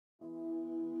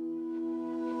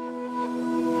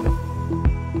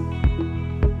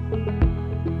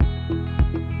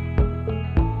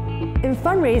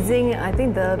fundraising, I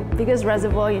think the biggest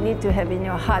reservoir you need to have in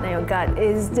your heart and your gut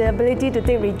is the ability to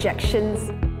take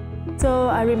rejections. So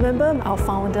I remember our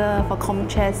founder for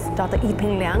ComChairs, Dr.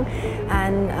 Ng Liang,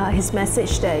 and his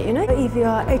message that, if you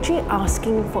are actually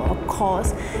asking for a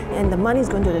cause and the money is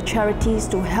going to the charities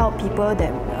to help people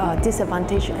that are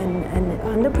disadvantaged and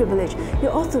underprivileged, you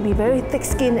ought to be very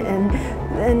thick-skinned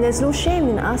and there's no shame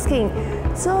in asking.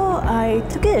 So I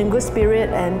took it in good spirit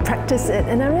and practiced it,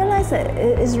 and I realized that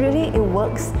it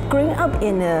works. Growing up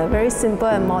in a very simple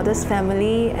and modest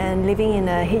family and living in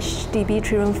a HDB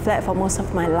 3-room flat for most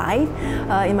of my life,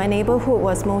 in my neighborhood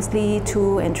was mostly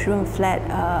 2- and 3-room flat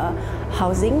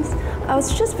housings. I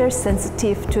was just very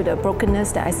sensitive to the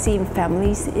brokenness that I see in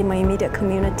families in my immediate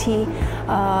community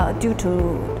due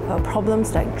to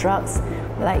problems like drugs,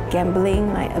 like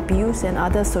gambling, like abuse and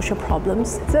other social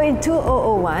problems. So in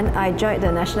 2001, I joined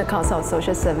the National Council of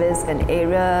Social Service, an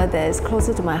area that is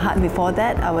closer to my heart. Before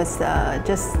that, I was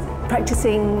just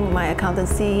practicing my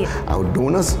accountancy. Our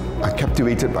donors are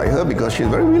captivated by her because she's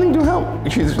very willing to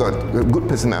help. She's got a good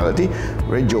personality,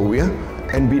 very jovial,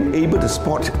 and being able to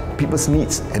spot people's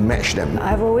needs and match them.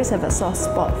 I've always had a soft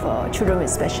spot for children with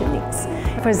special needs.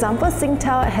 For example,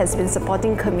 Singtel has been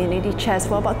supporting community chairs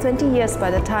for about 20 years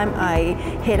by the time I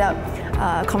head up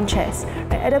ComChairs.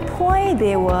 At a point,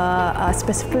 they were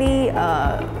specifically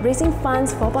raising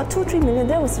funds for about 2-3 million.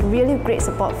 That was really great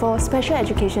support for special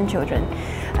education children.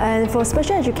 And for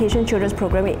special education children's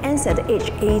program, it ends at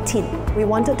age 18. We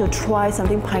wanted to try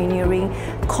something pioneering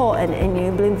called an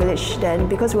enabling village then,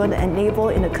 because we want to enable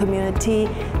in a community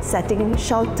setting,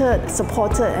 sheltered,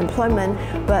 supported employment,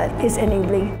 but it's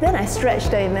enabling. Then I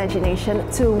stretched their imagination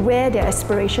to where their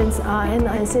aspirations are, and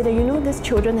I said that, these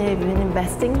children have been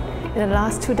investing in the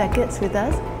last 2 decades with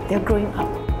us, they're growing up.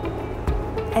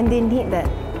 And they need that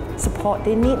support,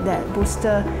 they need that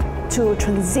booster to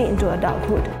transit into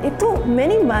adulthood. It took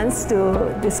many months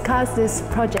to discuss this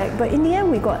project, but in the end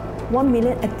we got 1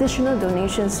 million additional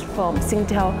donations from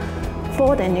Singtel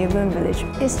for the neighbouring village.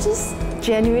 It's just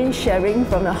genuine sharing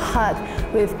from the heart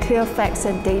with clear facts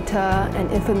and data and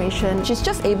information. She's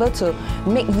just able to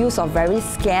make use of very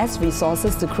scarce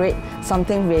resources to create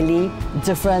something really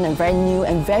different and very new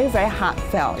and very, very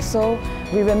heartfelt. So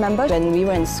we remember when we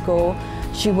were in school,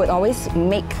 she would always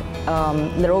make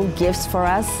little gifts for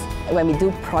us. When we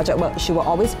do project work, she will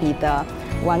always be the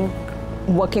one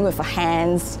working with her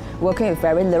hands, working with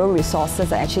very little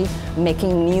resources and actually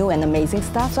making new and amazing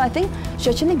stuff. So I think she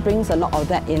actually brings a lot of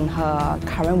that in her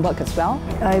current work as well.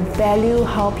 I value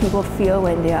how people feel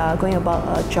when they are going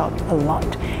about a job a lot.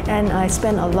 And I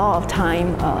spend a lot of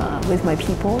time with my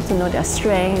people to know their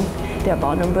strength, their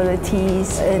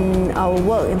vulnerabilities. In our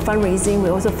work in fundraising, we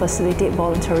also facilitate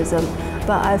volunteerism.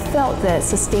 But I felt that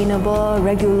sustainable,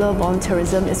 regular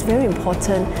volunteerism is very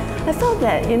important. I felt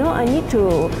that, I need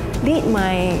to lead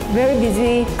my very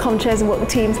busy ComChairs work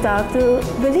team staff to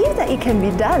believe that it can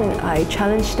be done. I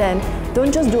challenge them,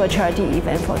 don't just do a charity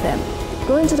event for them.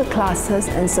 Go into the classes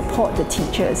and support the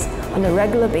teachers on a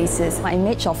regular basis. My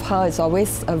image of her is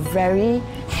always a very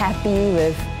happy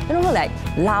with, like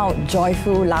loud,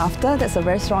 joyful laughter. That's a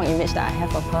very strong image that I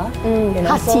have of her.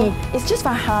 Hearty. So it's just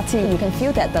very hearty. You can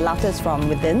feel that the laughter is from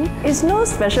within. It's no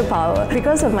special power.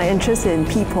 Because of my interest in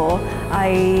people,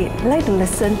 I like to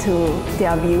listen to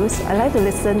their views. I like to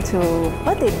listen to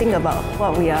what they think about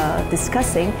what we are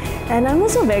discussing. And I'm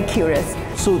also very curious.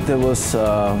 So there was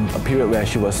a period where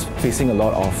she was facing a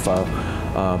lot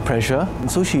of pressure.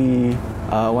 So she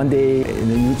one day, in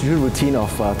the usual routine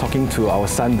of talking to our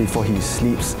son before he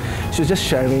sleeps, she was just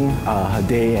sharing her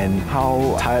day and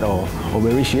how tired or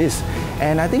weary she is.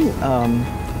 And I think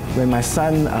when my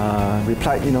son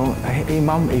replied, hey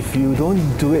mom, if you don't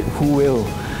do it, who will?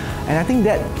 And I think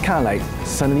that kind of like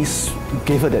suddenly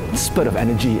gave her that spurt of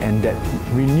energy and that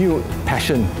renewed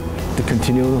passion to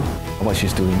continue what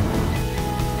she's doing.